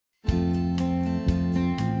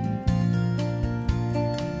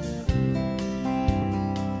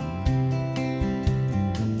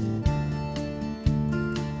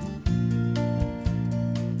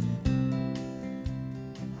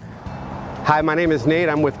Hi, my name is Nate.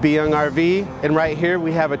 I'm with b.young RV, and right here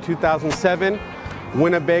we have a 2007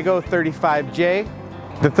 Winnebago 35J.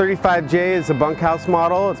 The 35J is a bunkhouse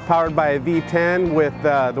model. It's powered by a V10 with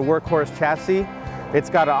the workhorse chassis. It's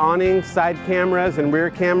got an awning, side cameras, and rear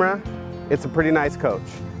camera. It's a pretty nice coach.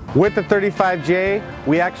 With the 35J,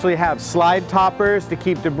 we actually have slide toppers to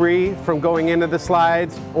keep debris from going into the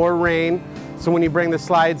slides or rain. So when you bring the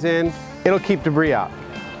slides in, it'll keep debris out.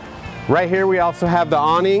 Right here we also have the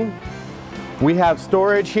awning. We have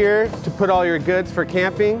storage here to put all your goods for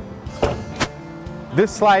camping.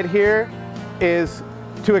 This slide here is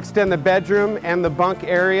to extend the bedroom and the bunk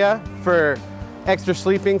area for extra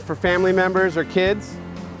sleeping for family members or kids.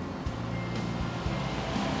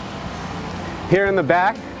 Here in the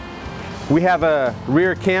back, we have a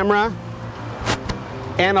rear camera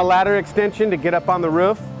and a ladder extension to get up on the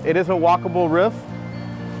roof. It is a walkable roof.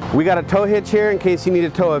 We got a tow hitch here in case you need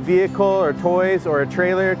to tow a vehicle or toys or a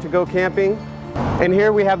trailer to go camping. And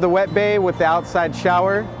here we have the wet bay with the outside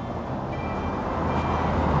shower.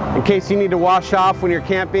 In case you need to wash off when you're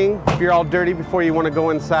camping, if you're all dirty before you want to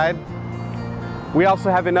go inside. We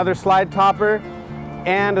also have another slide topper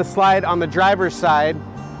and a slide on the driver's side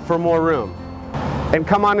for more room. And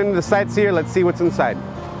come on into the Sightseer, let's see what's inside.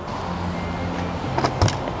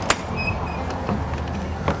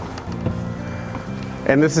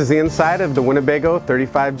 And this is the inside of the Winnebago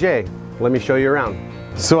 35J. Let me show you around.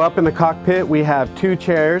 So up in the cockpit we have two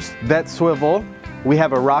chairs that swivel. We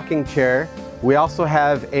have a rocking chair. We also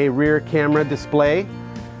have a rear camera display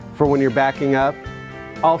for when you're backing up.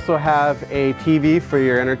 Also have a TV for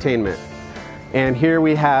your entertainment. And here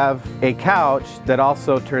we have a couch that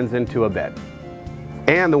also turns into a bed.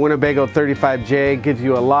 And the Winnebago 35J gives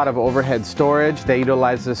you a lot of overhead storage that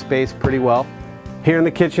utilizes the space pretty well. Here in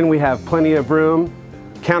the kitchen we have plenty of room,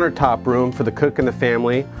 countertop room for the cook and the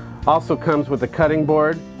family. Also comes with a cutting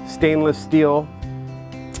board, stainless steel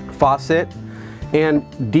faucet,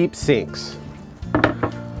 and deep sinks.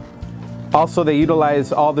 Also, they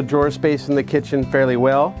utilize all the drawer space in the kitchen fairly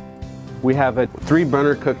well. We have a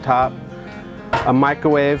 3-burner cooktop, a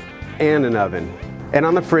microwave, and an oven. And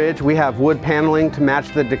on the fridge, we have wood paneling to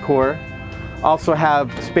match the decor. Also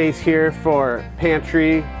have space here for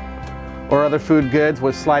pantry or other food goods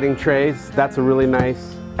with sliding trays. That's a really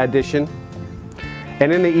nice addition.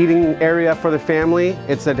 And in the eating area for the family,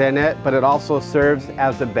 it's a dinette, but it also serves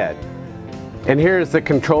as a bed. And here is the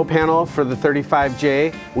control panel for the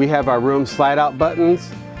 35J. We have our room slide out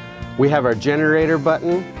buttons. We have our generator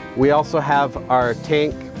button. We also have our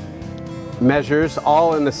tank measures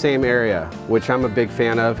all in the same area, which I'm a big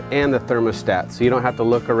fan of, and the thermostat. So you don't have to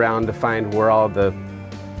look around to find where all the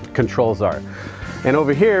controls are. And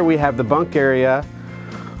over here we have the bunk area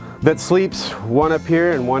that sleeps one up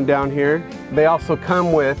here and one down here. They also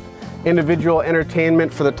come with individual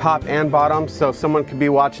entertainment for the top and bottom, so someone could be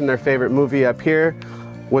watching their favorite movie up here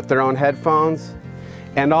with their own headphones,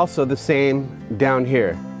 and also the same down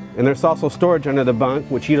here. And there's also storage under the bunk,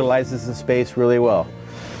 which utilizes the space really well.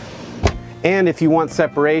 And if you want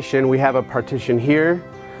separation, we have a partition here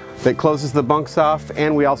that closes the bunks off,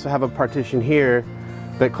 and we also have a partition here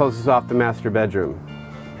that closes off the master bedroom.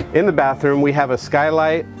 In the bathroom, we have a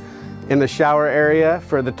skylight in the shower area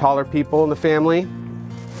for the taller people in the family.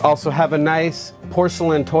 Also have a nice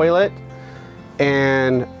porcelain toilet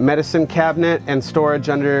and medicine cabinet and storage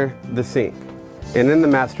under the sink. And in the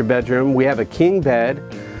master bedroom, we have a king bed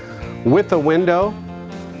with a window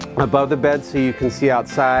above the bed so you can see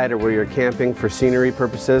outside or where you're camping for scenery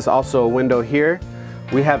purposes. Also a window here.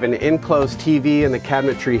 We have an enclosed TV in the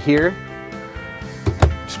cabinetry here,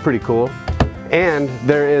 which is pretty cool. And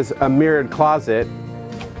there is a mirrored closet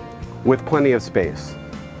with plenty of space.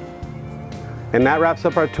 And that wraps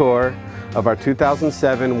up our tour of our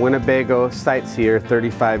 2007 Winnebago Sightseer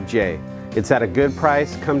 35J. It's at a good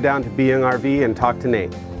price. Come down to b.young RV and talk to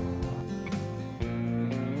Nate.